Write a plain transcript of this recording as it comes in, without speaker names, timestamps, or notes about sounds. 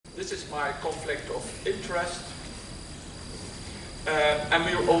This is my conflict of interest. And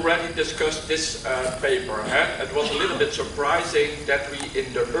we already discussed this paper. It was a little bit surprising that we,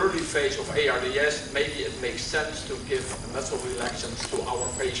 in the early phase of ARDS, maybe it makes sense to give muscle relaxants to our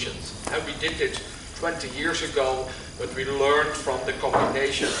patients. We did it 20 years ago, but we learned from the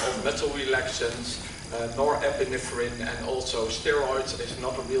combination of muscle relaxants, norepinephrine, and also steroids is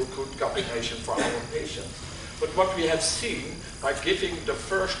not a real good combination for our patients. But what we have seen by giving the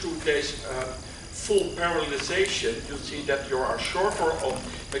first 2 days full paralyzation, you see that you are shorter on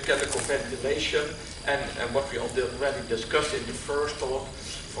mechanical ventilation, and what we already discussed in the first talk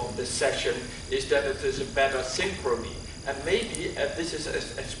from this session is that it is a better synchrony. And maybe this is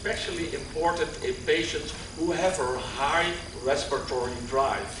especially important in patients who have a high respiratory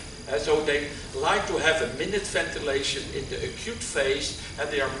drive. So they like to have a minute ventilation in the acute phase, and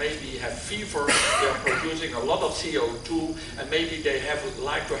they maybe have fever, they are producing a lot of CO2, and maybe they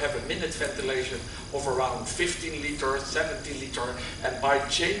like to have a minute ventilation of around 15 liters, 70 liters, and by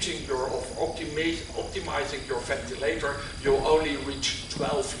changing your, optimizing your ventilator, you only reach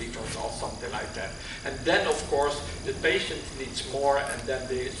 12 liters or something like that. And then, of course, the patient needs more, and then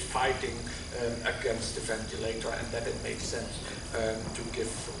they is fighting against the ventilator, and then it makes sense to give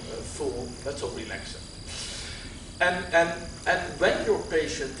full muscle relaxant. And when your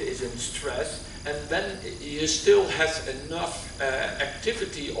patient is in stress, and then he still has enough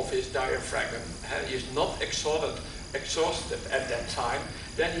activity of his diaphragm, he is not exhausted at that time,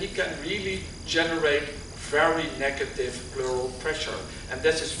 then he can really generate very negative pleural pressure. And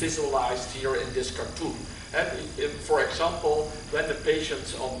this is visualized here in this cartoon. For example, when the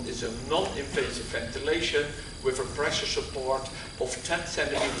patient is a non-invasive ventilation with a pressure support of 10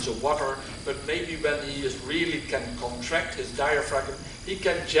 centimeters of water, but maybe when he really can contract his diaphragm, he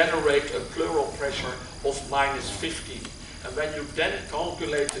can generate a pleural pressure of -15. And when you then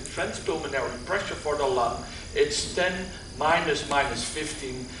calculate the transpulmonary pressure for the lung, it's 10 minus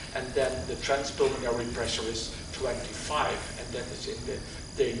 -15, and then the transpulmonary pressure is 25, and that is in the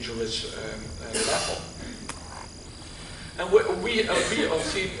dangerous level. And we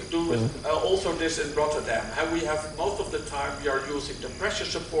do also this in Rotterdam. And we have, most of the time, we are using the pressure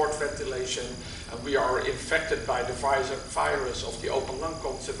support ventilation, and we are infected by the virus of the open lung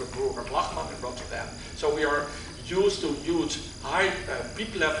concept of Burger-Lachmann in Rotterdam. So we are used to use high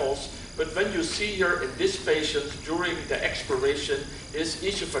PEEP levels, but when you see here in this patient, during the expiration, his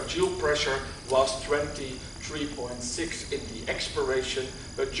esophageal pressure was 23.6 in the expiration,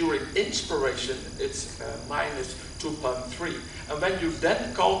 but during inspiration, it's -2.3. And when you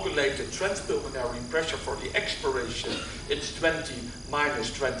then calculate the transpulmonary pressure for the expiration, it's 20 minus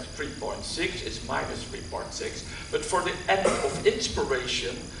 23.6, it's -3.6. But for the end of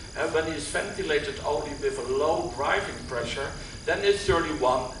inspiration, when he is ventilated only with a low driving pressure, then it's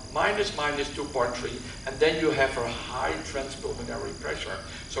 31 minus -2.3, and then you have a high transpulmonary pressure.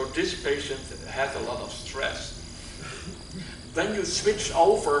 So this patient has a lot of stress. When you switch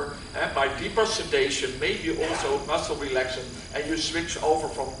over by deeper sedation, maybe also muscle relaxant, and you switch over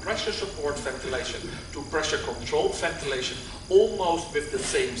from pressure support ventilation to pressure controlled ventilation, almost with the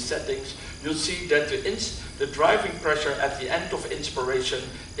same settings, you see that the driving pressure at the end of inspiration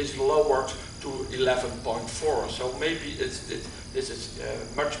is lowered to 11.4. So maybe this is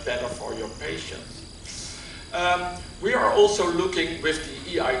much better for your patients. We are also looking with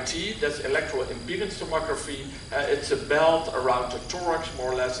the EIT, that's electroimpedance tomography. It's a belt around the thorax,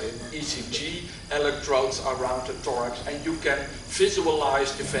 more or less in ECG, electrodes around the thorax, and you can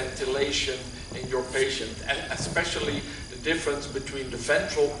visualize the ventilation in your patient, and especially the difference between the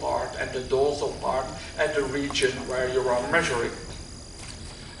ventral part and the dorsal part and the region where you are measuring.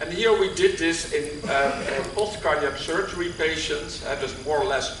 And here we did this in post-cardiac surgery patients, there's more or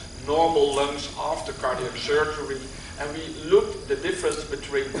less normal lungs after cardiac surgery, and we looked the difference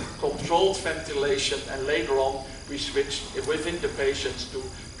between controlled ventilation, and later on we switched within the patients to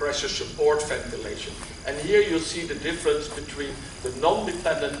pressure support ventilation. And here you see the difference between the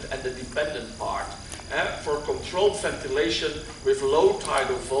non-dependent and the dependent part. For controlled ventilation with low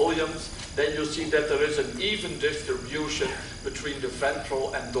tidal volumes, then you see that there is an even distribution between the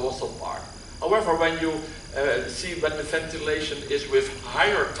ventral and dorsal part. However, when you see when the ventilation is with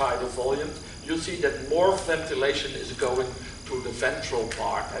higher tidal volumes, you see that more ventilation is going to the ventral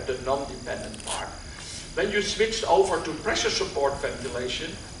part and the non-dependent part. When you switch over to pressure support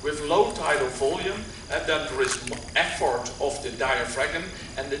ventilation with low tidal volume, and then there is effort of the diaphragm,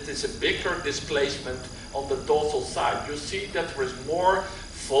 and it is a bigger displacement on the dorsal side. You see that there is more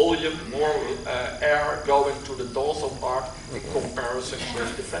volume, more air going to the dorsal part in comparison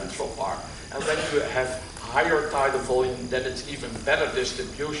with the ventral part. And when you have higher tidal volume, then it's even better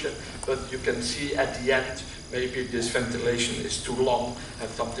distribution. But you can see at the end, maybe this ventilation is too long, has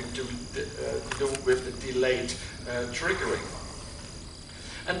something to do with the delayed triggering.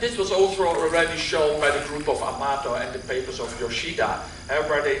 And this was also already shown by the group of Amato and the papers of Yoshida,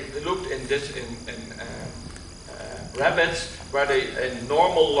 where they looked in this in rabbits, where they in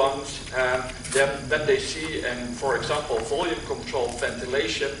normal lungs, then they see, for example, volume-controlled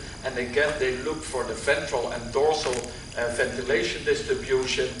ventilation, and again they look for the ventral and dorsal ventilation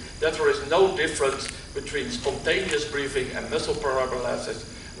distribution, that there is no difference between spontaneous breathing and muscle paralysis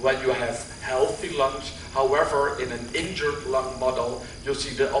when you have healthy lungs. However, in an injured lung model, you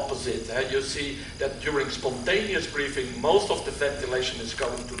see the opposite. You see that during spontaneous breathing, most of the ventilation is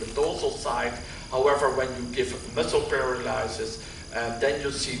going to the dorsal side. However, when you give muscle paralysis, then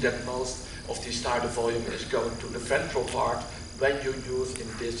you see that most of this tidal volume is going to the ventral part when you use in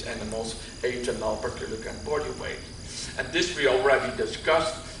these animals 8 ml per kilogram body weight. And this we already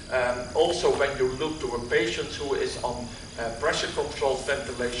discussed. Also, when you look to a patient who is on pressure-controlled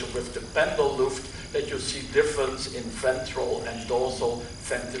ventilation with the Pendel Luft, that you see difference in ventral and dorsal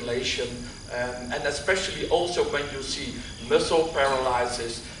ventilation. And especially also when you see muscle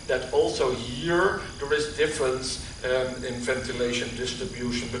paralysis, that also here there is difference in ventilation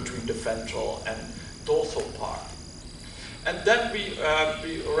distribution between the ventral and dorsal part. And then we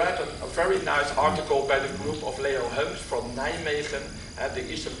read a very nice article by the group of Leo Hums from Nijmegen, the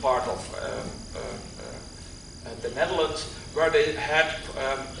eastern part of the Netherlands, where they had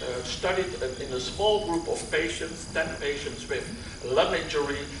studied in a small group of patients, 10 patients with lung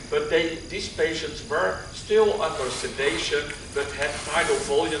injury, but these patients were still under sedation, but had tidal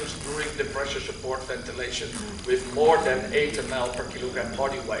volumes during the pressure support ventilation with more than 8 ml per kilogram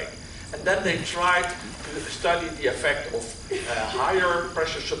body weight. And then they tried to study the effect of higher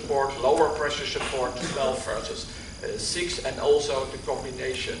pressure support, lower pressure support, 12 versus 6, and also the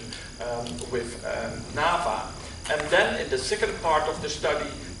combination with NAVA. And then in the second part of the study,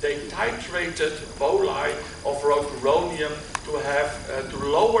 they titrated boli of rocuronium to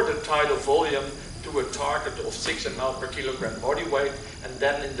lower the tidal volume to a target of 6 ml per kilogram body weight. And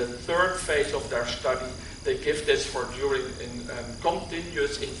then in the third phase of their study, they give this for during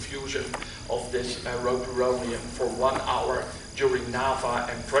continuous infusion of this rocuronium for 1 hour during NAVA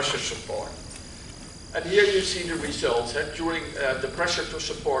and pressure support. And here you see the results. During the pressure to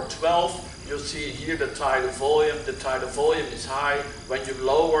support 12, you see here the tidal volume. The tidal volume is high. When you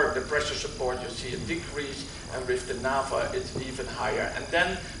lower the pressure support, you see a decrease, and with the NAVA, it's even higher. And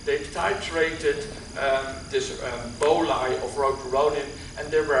then they titrated this boli of rocuronium,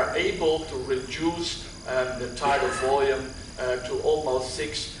 and they were able to reduce the tidal volume to almost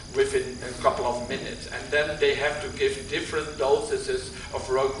 6 within a couple of minutes. And then they have to give different dosages of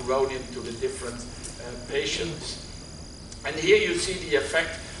rocuronium to the different patients. And here you see the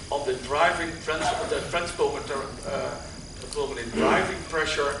effect on the transpulmonary driving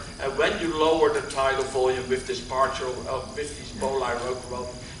pressure. And when you lower the tidal volume with this partial, with these boli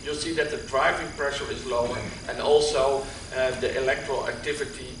rocuronium, you see that the driving pressure is lower, and also the electrical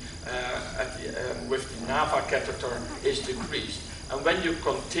activity with the NAVA catheter is decreased. And when you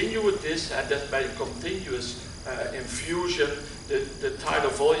continue with this, and that by continuous infusion, the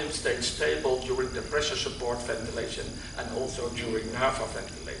tidal volume stays stable during the pressure support ventilation and also during NAVA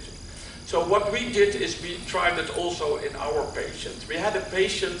ventilation. So what we did is we tried it also in our patients. We had a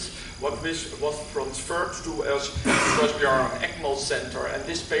patient what was transferred to us because we are an ECMO center, and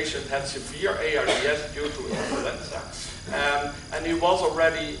this patient had severe ARDS due to influenza. And he was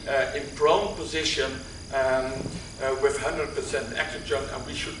already in prone position with 100% oxygen, and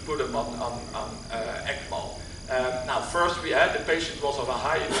we should put him on ECMO. Now, first we had the patient was of a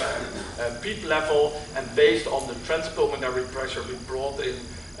high PEEP level, and based on the transpulmonary pressure, we brought in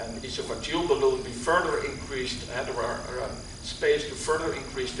an esophageal balloon. We further increased, had space to further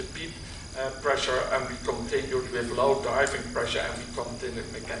increase the PEEP pressure, and we continued with low driving pressure, and we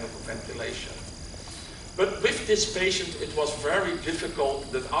continued mechanical ventilation. But with this patient, it was very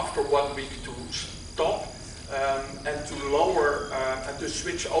difficult that after 1 week to stop and to lower and to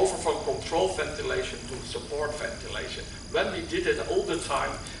switch over from controlled ventilation to support ventilation. When we did it all the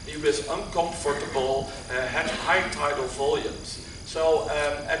time, he was uncomfortable, had high tidal volumes. So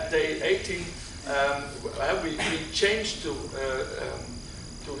at day 18, we changed to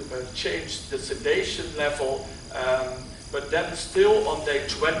change the sedation level, but then still on day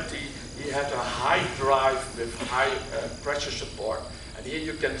 20, he had a high drive with high pressure support. And here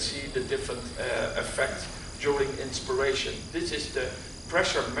you can see the different effects during inspiration. This is the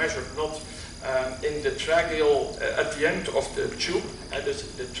pressure measured not in the tracheal, at the end of the tube, and the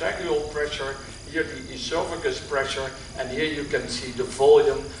tracheal pressure. here the esophagus pressure, and here you can see the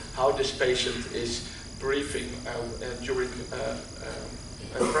volume, how this patient is breathing during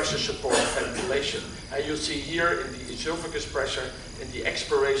pressure support ventilation. And you see here in the esophagus pressure, in the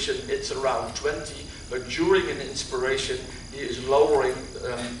expiration it's around 20, but during an inspiration he is lowering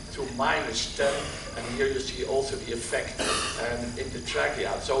to -10, and here you see also the effect in the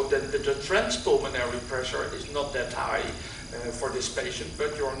trachea. So the transpulmonary pressure is not that high for this patient,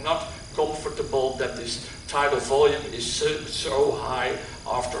 but you're not comfortable that this tidal volume is so high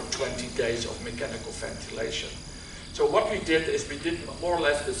after 20 days of mechanical ventilation. So what we did is we did more or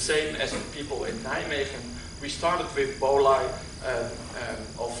less the same as the people in Nijmegen. We started with boli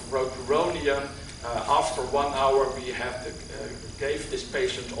of rocuronium. After 1 hour we gave this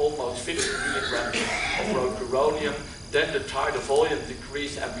patient almost 50 milligrams of rocuronium. Then the tidal volume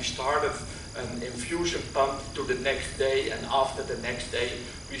decreased and we started an infusion pump to the next day, and after the next day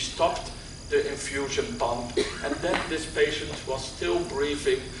we stopped the infusion pump, and then this patient was still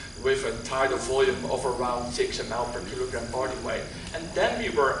breathing with a tidal volume of around 6 ml per kilogram body weight. And then we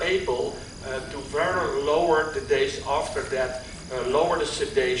were able to very lower the days after that, lower the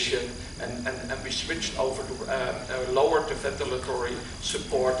sedation, and we switched over to lower the ventilatory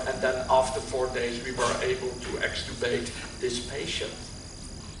support, and then after 4 days we were able to extubate this patient.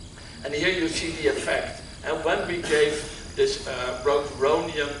 And here you see the effect. And when we gave this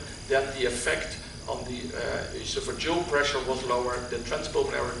rocuronium, then the effect on the esophageal pressure was lower, the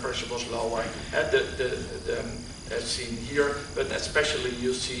transpulmonary pressure was lower, and as seen here, but especially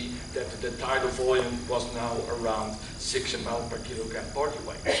you see that the tidal volume was now around 6 ml per kilogram body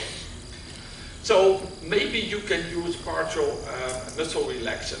weight. So maybe you can use partial muscle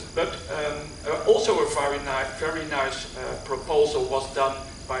relaxant, but also a very nice proposal was done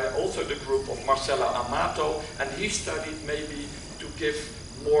by also the group of Marcelo Amato, and he studied maybe to give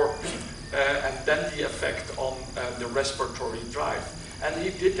more and then the effect on the respiratory drive. And he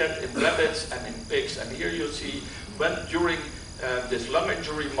did that in rabbits and in pigs, and here you see when during this lung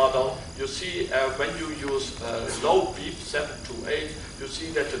injury model, you see when you use low PEEP, 7 to 8, you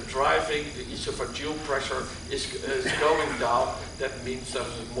see that the esophageal pressure is going down. That means there's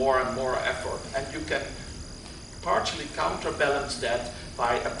more and more effort. And you can partially counterbalance that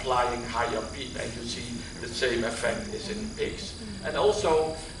by applying higher PEEP, and you see the same effect is in pigs. And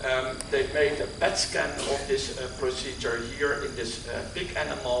also they made a PET scan of this procedure here in this pig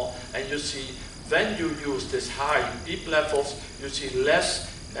animal, and you see when you use this high PEEP levels, you see less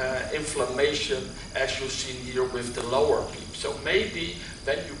inflammation as you see here with the lower PEEP. So maybe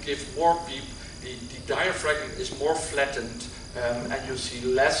when you give more PEEP, the diaphragm is more flattened and you see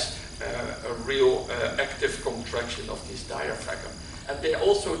less a real active contraction of this diaphragm. And they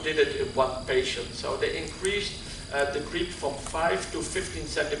also did it in one patient. So they increased the PEEP from 5 to 15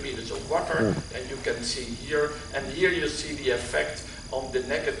 centimeters of water, and you can see here. And here you see the effect on the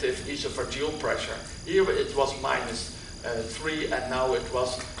negative esophageal pressure. Here it was -3, and now it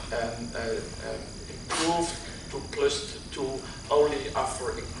was improved to +2 only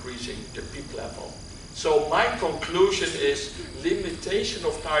after increasing the PEEP level. So my conclusion is limitation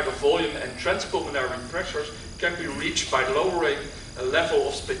of tidal volume and transpulmonary pressures can be reached by lowering a level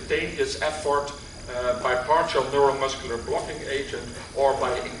of spontaneous effort by partial neuromuscular blocking agent or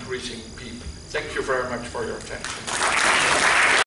by increasing PEEP. Thank you very much for your attention.